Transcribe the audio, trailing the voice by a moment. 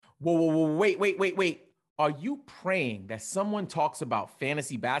Whoa, wait. Are you praying that someone talks about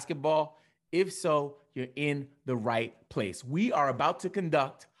fantasy basketball? If so, you're in the right place. We are about to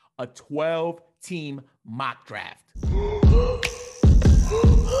conduct a 12-team mock draft.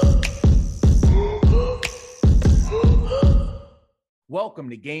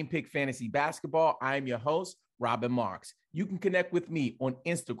 Welcome to Game Pick Fantasy Basketball. I am your host, Robin Marks. You can connect with me on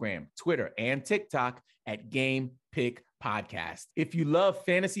Instagram, Twitter, and TikTok at Game Pick Podcast. If you love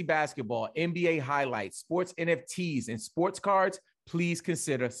fantasy basketball, NBA highlights, sports NFTs, and sports cards, please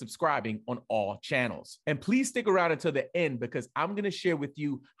consider subscribing on all channels. And please stick around until the end because I'm going to share with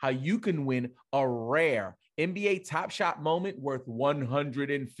you how you can win a rare NBA Top Shot moment worth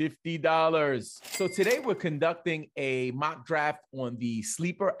 $150. So today we're conducting a mock draft on the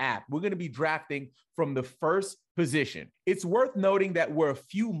Sleeper app. We're going to be drafting from the first position. It's worth noting that we're a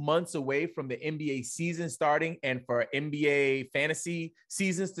few months away from the NBA season starting and for NBA fantasy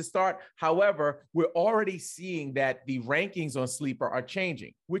seasons to start. However, we're already seeing that the rankings on Sleeper are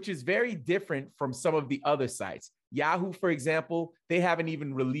changing, which is very different from some of the other sites. Yahoo, for example, they haven't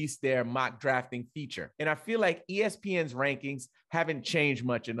even released their mock drafting feature. And I feel like ESPN's rankings haven't changed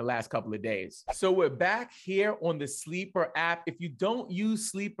much in the last couple of days. So we're back here on the Sleeper app. If you don't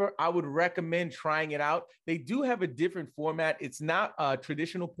use Sleeper, I would recommend trying it out. They do have a different format. It's not a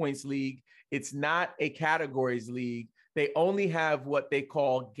traditional points league. It's not a categories league. They only have what they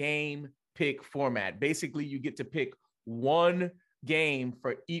call game pick format. Basically, you get to pick one game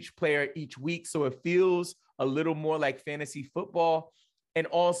for each player each week. So it feels a little more like fantasy football. And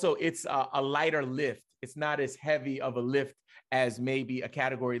also it's a lighter lift. It's not as heavy of a lift as maybe a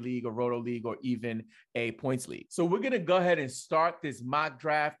category league or roto league or even a points league. So we're going to go ahead and start this mock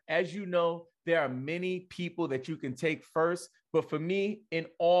draft. As you know, there are many people that you can take first, but for me, in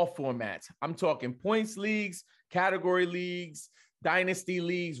all formats, I'm talking points leagues, category leagues, dynasty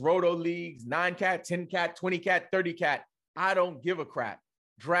leagues, roto leagues, 9-cat, 10-cat, 20-cat, 30-cat. I don't give a crap.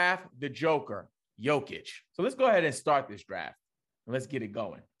 Draft the Joker, Jokic. So let's go ahead and start this draft. And let's get it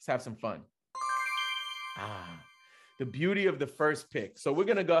going. Let's have some fun. The beauty of the first pick. So we're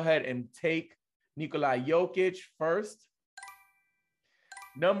going to go ahead and take Nikola Jokic first.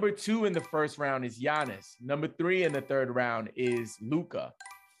 Number 2 in the first round is Giannis. Number 3 in the third round is Luka.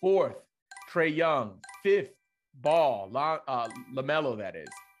 4th, Trae Young. 5th, Ball, LaMelo, that is.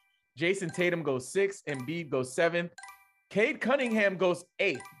 Jason Tatum goes 6th. Embiid goes 7th. Cade Cunningham goes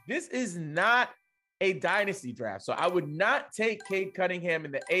 8th. This is not a dynasty draft. So I would not take Cade Cunningham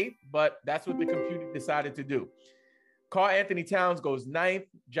in the 8th, but that's what the computer decided to do. Karl Anthony Towns goes 9th.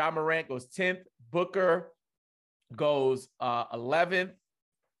 Ja Morant goes 10th. Booker goes 11th.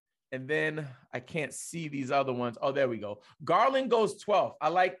 And then I can't see these other ones. Oh, there we go. Garland goes 12th. I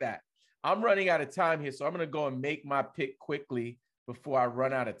like that. I'm running out of time here, so I'm going to go and make my pick quickly before I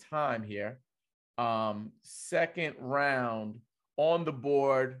run out of time here. Second round on the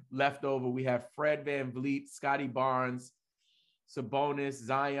board, left over, we have Fred VanVleet, Scotty Barnes, Sabonis,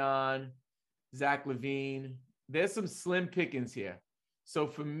 Zion, Zach LaVine. There's some slim pickings here. So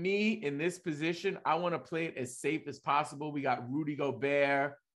for me in this position, I want to play it as safe as possible. We got Rudy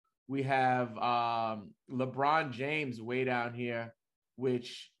Gobert. We have LeBron James way down here,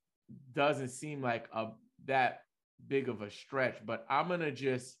 which doesn't seem like that big of a stretch, but I'm going to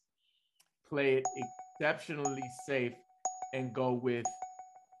just play it exceptionally safe and go with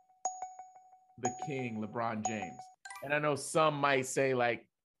the king, LeBron James. And I know some might say, like,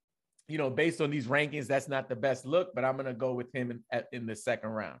 you know, based on these rankings, that's not the best look, but I'm going to go with him in the second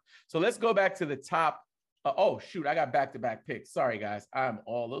round. So let's go back to the top. Oh, shoot, I got back-to-back picks. Sorry, guys. I'm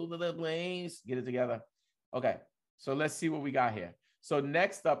all over the place. Get it together. Okay, so let's see what we got here. So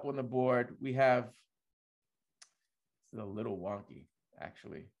next up on the board, we have, this is a little wonky,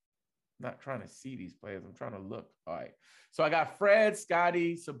 actually. Not trying to see these players. I'm trying to look. All right. So I got Fred,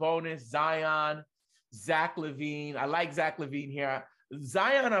 Scotty, Sabonis, Zion, Zach LaVine. I like Zach LaVine here.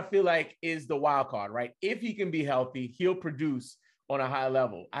 Zion, I feel like, is the wild card, right? If he can be healthy, he'll produce on a high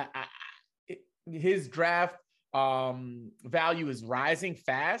level. His draft value is rising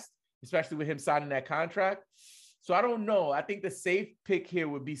fast, especially with him signing that contract. So I don't know. I think the safe pick here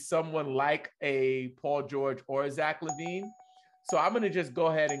would be someone like a Paul George or a Zach LaVine. So I'm going to just go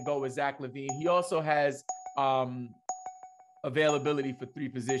ahead and go with Zach LaVine. He also has availability for 3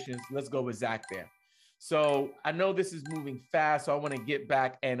 positions. Let's go with Zach there. So I know this is moving fast, so I want to get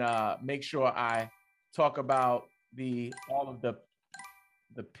back and make sure I talk about all of the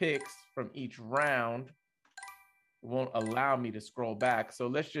picks from each round. It won't allow me to scroll back. So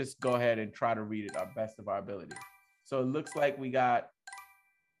let's just go ahead and try to read it our best of our ability. So it looks like we got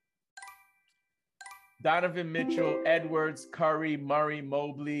Donovan Mitchell, Edwards, Curry, Murray,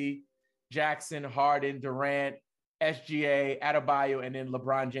 Mobley, Jackson, Harden, Durant, SGA, Adebayo, and then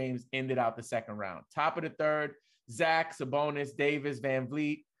LeBron James ended out the second round. Top of the third, Zach, Sabonis, Davis, Van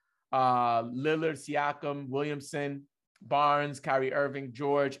Vliet, Lillard, Siakam, Williamson, Barnes, Kyrie Irving,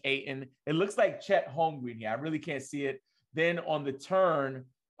 George, Ayton. It looks like Chet Holmgren here. I really can't see it. Then on the turn,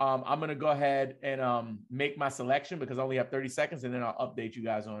 I'm going to go ahead and make my selection because I only have 30 seconds, and then I'll update you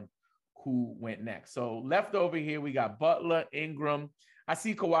guys on who went next. So left over here, we got Butler, Ingram. I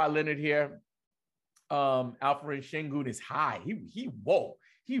see Kawhi Leonard here. Alperen Şengün is high.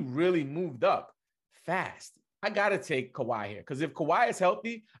 He really moved up fast. I got to take Kawhi here because if Kawhi is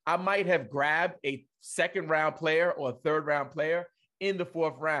healthy, I might have grabbed a second round player or a third round player in the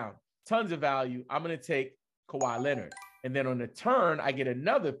fourth round. Tons of value. I'm going to take Kawhi Leonard. And then on the turn, I get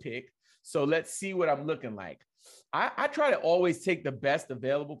another pick. So let's see what I'm looking like. I try to always take the best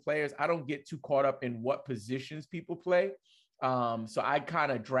available players. I don't get too caught up in what positions people play. So I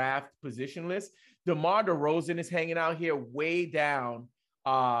kind of draft positionless. DeMar DeRozan is hanging out here way down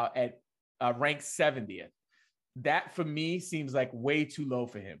at rank 70th. That for me seems like way too low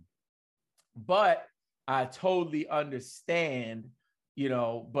for him. But I totally understand,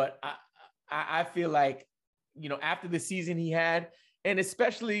 but I feel like, after the season he had, and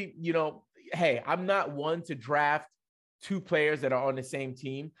especially, hey, I'm not one to draft two players that are on the same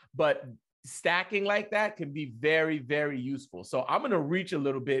team, but stacking like that can be very, very useful. So I'm going to reach a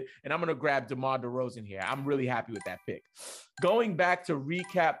little bit and I'm going to grab DeMar DeRozan here. I'm really happy with that pick. Going back to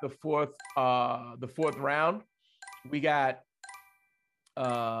recap the fourth round, we got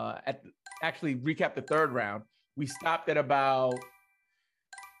recap the third round. We stopped at about,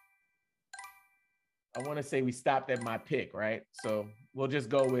 I want to say we stopped at my pick, right? So we'll just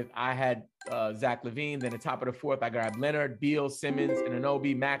go with, I had Zach LaVine. Then at the top of the fourth, I grabbed Leonard, Beal, Simmons,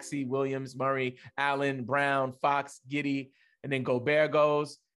 Anunoby, Maxey, Williams, Murray, Allen, Brown, Fox, Giddey, and then Gobert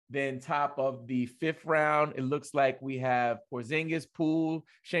goes. Then top of the fifth round, it looks like we have Porzingis, Poole,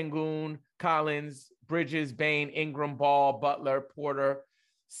 Şengün, Collins, Bridges, Bane, Ingram, Ball, Butler, Porter,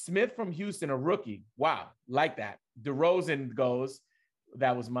 Smith from Houston, a rookie. Wow, like that. DeRozan goes.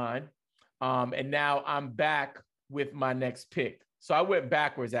 That was mine. And now I'm back with my next pick. So I went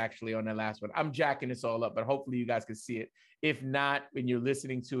backwards actually on that last one. I'm jacking this all up, but hopefully you guys can see it. If not, when you're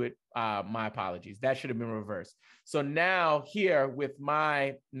listening to it, my apologies. That should have been reversed. So now here with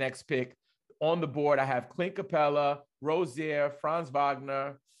my next pick on the board, I have Clint Capella, Rozier, Franz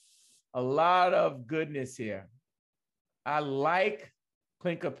Wagner. A lot of goodness here. I like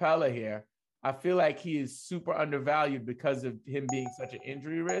Clint Capella here. I feel like he is super undervalued because of him being such an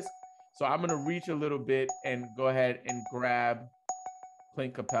injury risk. So I'm going to reach a little bit and go ahead and grab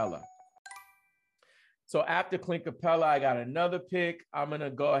Clint Capella. So after Clint Capella, I got another pick. I'm going to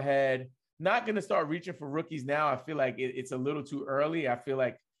go ahead. Not going to start reaching for rookies now. I feel like it's a little too early. I feel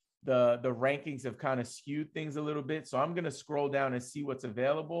like the rankings have kind of skewed things a little bit. So I'm going to scroll down and see what's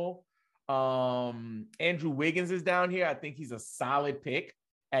available. Andrew Wiggins is down here. I think he's a solid pick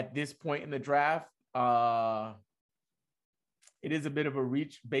at this point in the draft. It is a bit of a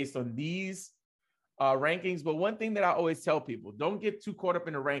reach based on these rankings. But one thing that I always tell people, don't get too caught up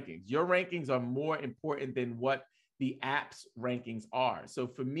in the rankings. Your rankings are more important than what the app's rankings are. So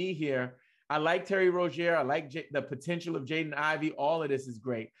for me here, I like Terry Rozier. I like the potential of Jaden Ivey. All of this is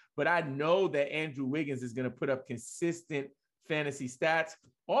great. But I know that Andrew Wiggins is going to put up consistent fantasy stats.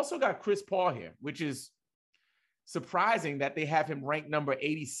 Also got Chris Paul here, which is surprising that they have him ranked number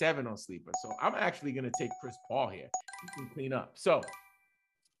 87 on Sleeper. So I'm actually going to take Chris Paul here. He can clean up. So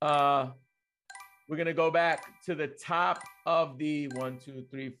we're going to go back to the top of the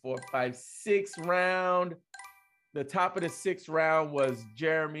 6th round. The top of the 6th round was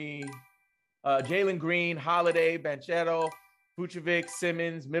Jalen Green, Holiday, Banchero, Vucevic,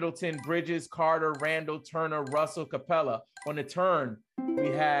 Simmons, Middleton, Bridges, Carter, Randall, Turner, Russell, Capella. On the turn, we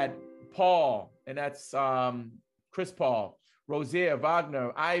had Paul, and that's Chris Paul, Rozier,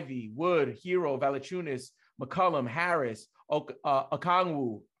 Wagner, Ivy, Wood, Hero, Valanciunas, McCollum, Harris,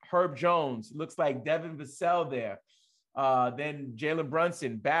 Okongwu, Herb Jones. Looks like Devin Vassell there. Then Jalen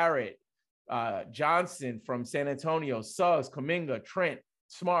Brunson, Barrett, Johnson from San Antonio, Suggs, Kuminga, Trent,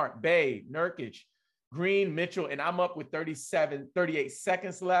 Smart, Bay, Nurkic, Green, Mitchell, and I'm up with 38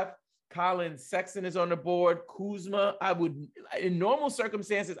 seconds left. Colin Sexton is on the board. Kuzma, in normal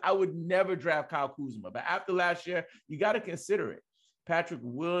circumstances, I would never draft Kyle Kuzma. But after last year, you got to consider it. Patrick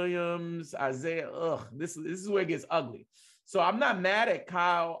Williams, Isaiah, this is where it gets ugly. So I'm not mad at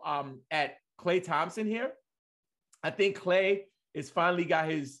Kyle, at Klay Thompson here. I think Klay has finally got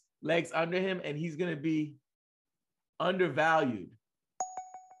his legs under him, and he's going to be undervalued.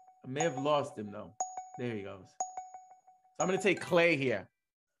 I may have lost him, though. There he goes. So I'm going to take Clay here.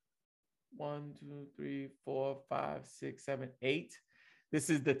 1, 2, 3, 4, 5, 6, 7, 8. This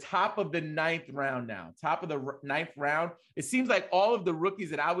is the top of the 9th round now. Top of the 9th round. It seems like all of the rookies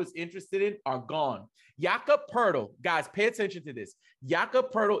that I was interested in are gone. Jakob Poeltl, guys, pay attention to this.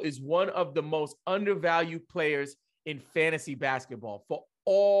 Jakob Poeltl is one of the most undervalued players in fantasy basketball for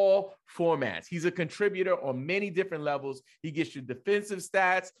all formats. He's a contributor on many different levels. He gets you defensive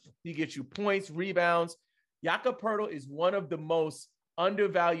stats. He gets you points, rebounds. Jakob Poeltl is one of the most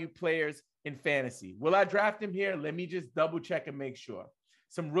undervalued players in fantasy. Will I draft him here? Let me just double check and make sure.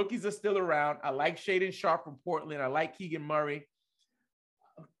 Some rookies are still around. I like Shaedon Sharpe from Portland. I like Keegan Murray.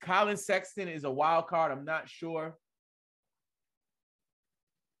 Colin Sexton is a wild card. I'm not sure.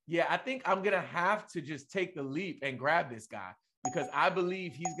 Yeah, I think I'm going to have to just take the leap and grab this guy because I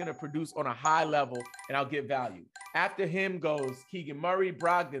believe he's going to produce on a high level and I'll get value. After him goes Keegan Murray,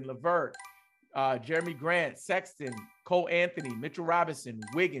 Brogdon, LeVert, Jeremy Grant, Sexton, Cole Anthony, Mitchell Robinson,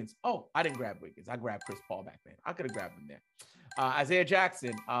 Wiggins. Oh, I didn't grab Wiggins. I grabbed Chris Paul back then. I could have grabbed him there. Isaiah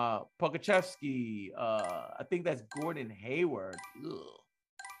Jackson, Pokachevsky. I think that's Gordon Hayward.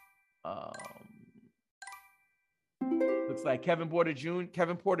 Looks like Kevin Porter Jr.,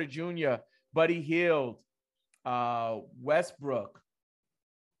 Buddy Hield, Westbrook.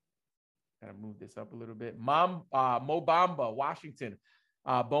 Gotta move this up a little bit. Mo Bamba, Washington,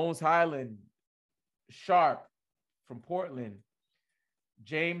 Bones Highland, Sharp from Portland,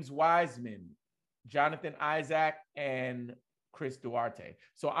 James Wiseman, Jonathan Isaac, and Chris Duarte.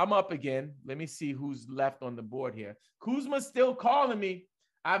 So I'm up again. Let me see who's left on the board here. Kuzma's still calling me.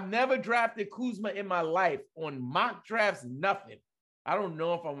 I've never drafted Kuzma in my life. On mock drafts, nothing. I don't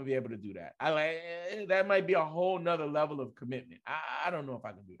know if I'm gonna be able to do that. That might be a whole nother level of commitment. I don't know if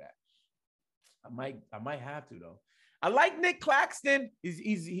I can do that. I might have to though. I like Nick Claxton.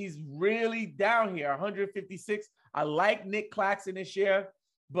 He's really down here, 156. I like Nick Claxton this year,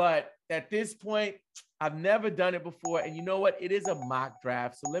 but at this point, I've never done it before. And you know what? It is a mock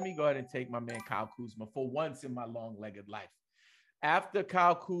draft. So let me go ahead and take my man Kyle Kuzma for once in my long-legged life. After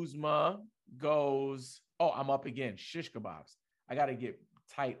Kyle Kuzma goes, oh, I'm up again. Shish kebabs. I got to get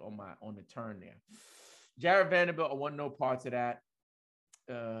tight on the turn there. Jared Vanderbilt, I want no parts of that.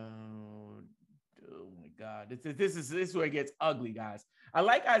 Oh my God. This is where it gets ugly, guys. I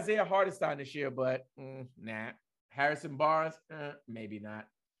like Isaiah Hartenstein this year, but nah. Harrison Barnes, maybe not.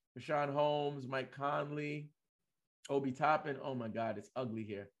 Rashawn Holmes, Mike Conley, Obi Toppin. Oh my God, it's ugly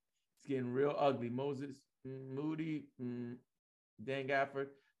here. It's getting real ugly. Moses Moody, Dan Gafford.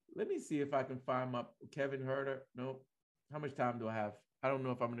 Let me see if I can find my Kevin Huerter. Nope. How much time do I have? I don't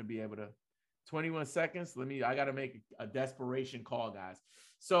know if I'm going to be able to. 21 seconds. I got to make a desperation call, guys.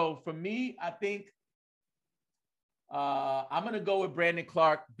 So for me, I think I'm going to go with Brandon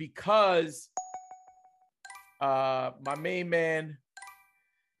Clark because my main man,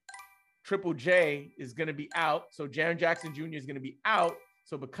 Triple J, is going to be out. So Jaren Jackson Jr. is going to be out.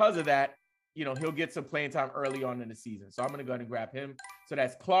 So because of that, you know, he'll get some playing time early on in the season. So I'm going to go ahead and grab him. So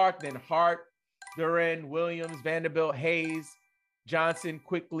that's Clark, then Hart, Duran, Williams, Vanderbilt, Hayes, Johnson,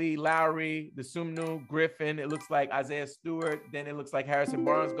 Quickly, Lowry, the Sumnu, Griffin. It looks like Isaiah Stewart. Then it looks like Harrison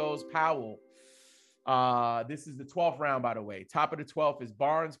Barnes goes, Powell. This is the 12th round, by the way. Top of the 12th is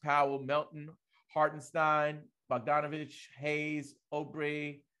Barnes, Powell, Melton, Hartenstein, Bogdanovich, Hayes,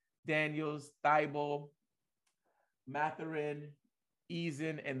 Oubre, Daniels, Thibault, Mathurin,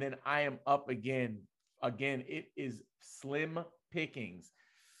 Eason, and then I am up again. Again, it is slim pickings.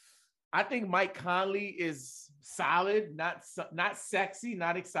 I think Mike Conley is solid, not sexy,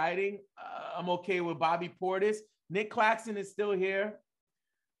 not exciting. I'm okay with Bobby Portis. Nick Claxton is still here.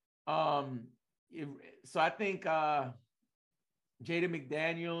 So I think Jaden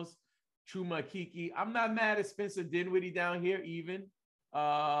McDaniels, Chuma Kiki. I'm not mad at Spencer Dinwiddie down here even. Markelle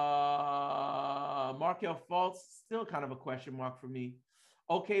Fultz, still kind of a question mark for me.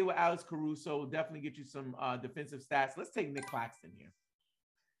 Okay with Alex Caruso, definitely get you some defensive stats. Let's take Nick Claxton here.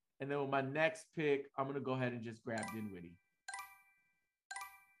 And then with my next pick, I'm going to go ahead and just grab Dinwiddie.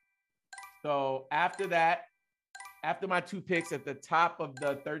 So after that, after my two picks at the top of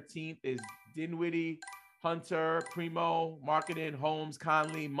the 13th is Dinwiddie, Hunter, Primo, Marketing, Holmes,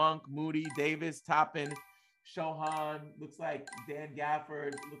 Conley, Monk, Moody, Davis, Toppin, Shohan, looks like Dan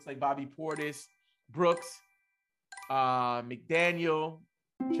Gafford, looks like Bobby Portis, Brooks, McDaniel,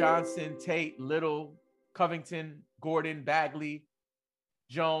 Johnson, Tate, Little, Covington, Gordon, Bagley,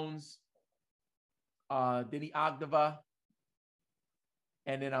 Jones, Denny Agdava,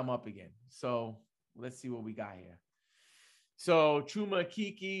 and then I'm up again. So let's see what we got here. So Chuma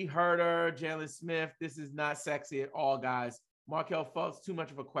Kiki, Herter, Jalen Smith. This is not sexy at all, guys. Markelle Fultz, too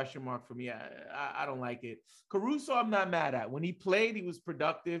much of a question mark for me. I don't like it. Caruso, I'm not mad at. When he played, he was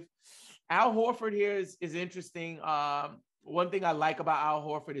productive. Al Horford here is interesting. One thing I like about Al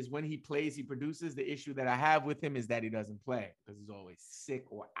Horford is when he plays, he produces. The issue that I have with him is that he doesn't play because he's always sick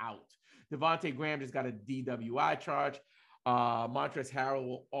or out. Devontae Graham just got a DWI charge. Montrezl Harrell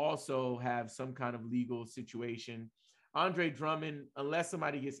will also have some kind of legal situation. Andre Drummond, unless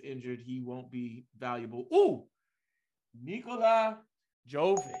somebody gets injured, he won't be valuable. Ooh, Nikola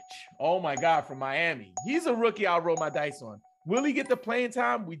Jovic. Oh my God, from Miami. He's a rookie I'll roll my dice on. Will he get the playing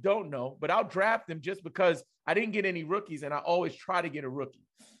time? We don't know, but I'll draft him just because I didn't get any rookies and I always try to get a rookie.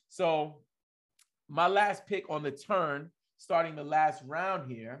 So my last pick on the turn, starting the last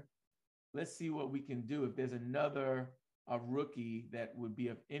round here. Let's see what we can do. If there's another rookie that would be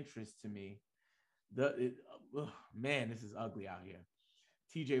of interest to me. Man, this is ugly out here.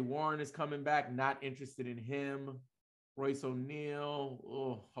 TJ Warren is coming back. Not interested in him. Royce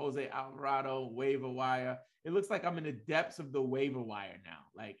O'Neal, Jose Alvarado, waiver wire. It looks like I'm in the depths of the waiver wire now.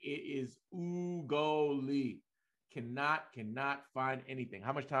 Like it is oogly. Cannot find anything.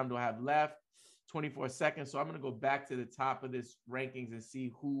 How much time do I have left? 24 seconds. So I'm going to go back to the top of this rankings and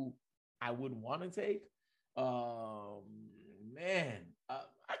see who I would want to take. Man,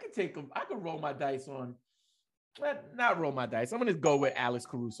 I could take them. I could roll my dice on. Not roll my dice. I'm going to go with Alex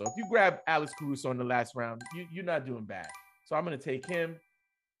Caruso. If you grab Alex Caruso in the last round, you're not doing bad. So I'm going to take him.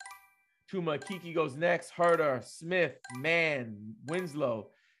 Chuma Kiki goes next. Herter, Smith, Mann, Winslow,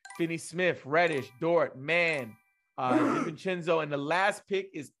 Finney Smith, Reddish, Dort, Mann, DiVincenzo. And the last pick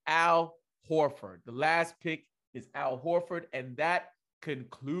is Al Horford. And that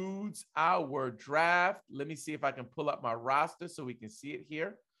concludes our draft. Let me see if I can pull up my roster so we can see it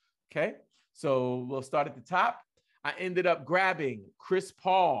here. Okay. So we'll start at the top. I ended up grabbing Chris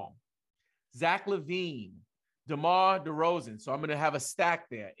Paul, Zach LaVine, DeMar DeRozan. So I'm going to have a stack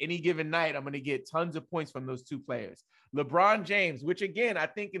there. Any given night, I'm going to get tons of points from those two players. LeBron James, which again, I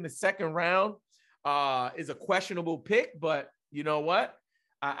think in the second round is a questionable pick, but you know what?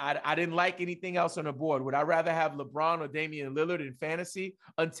 I didn't like anything else on the board. Would I rather have LeBron or Damian Lillard in fantasy?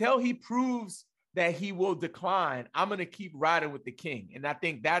 Until he proves that he will decline, I'm going to keep riding with the king. And I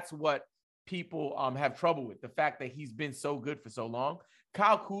think that's what people have trouble with, the fact that he's been so good for so long.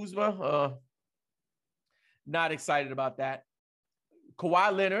 Kyle Kuzma, not excited about that.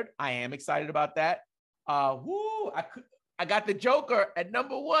 Kawhi Leonard, I am excited about that. I got the Joker at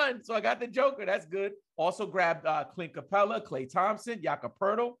number 1, so I got the Joker. That's good. Also grabbed Clint Capella, Klay Thompson, Jakob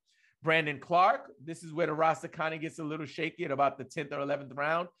Poeltl, Brandon Clark. This is where the roster kind of gets a little shaky at about the 10th or 11th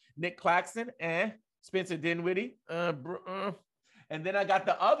round. Nick Claxton, Spencer Dinwiddie, and then I got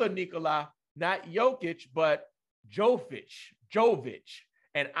the other Nikola, not Jokic, but Jovic.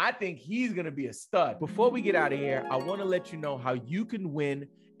 And I think he's going to be a stud. Before we get out of here, I want to let you know how you can win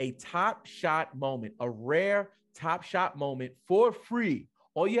a Top Shot moment, a rare Top Shot moment for free.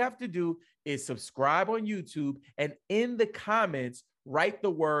 All you have to do is subscribe on YouTube and in the comments, write the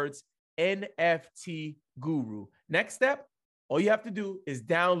words NFT Guru. Next step, all you have to do is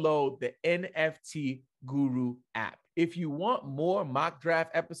download the NFT Guru app. If you want more mock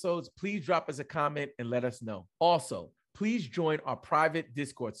draft episodes, please drop us a comment and let us know. Also, please join our private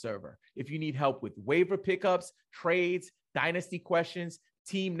Discord server. If you need help with waiver pickups, trades, dynasty questions,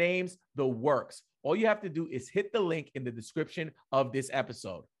 team names, the works. All you have to do is hit the link in the description of this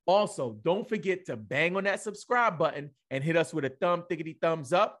episode. Also, don't forget to bang on that subscribe button and hit us with a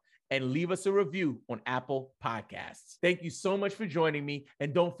thumbs up and leave us a review on Apple Podcasts. Thank you so much for joining me.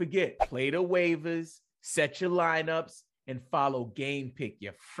 And don't forget, play the waivers, set your lineups, and follow Game Pick,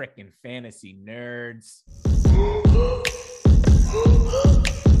 you freaking fantasy nerds.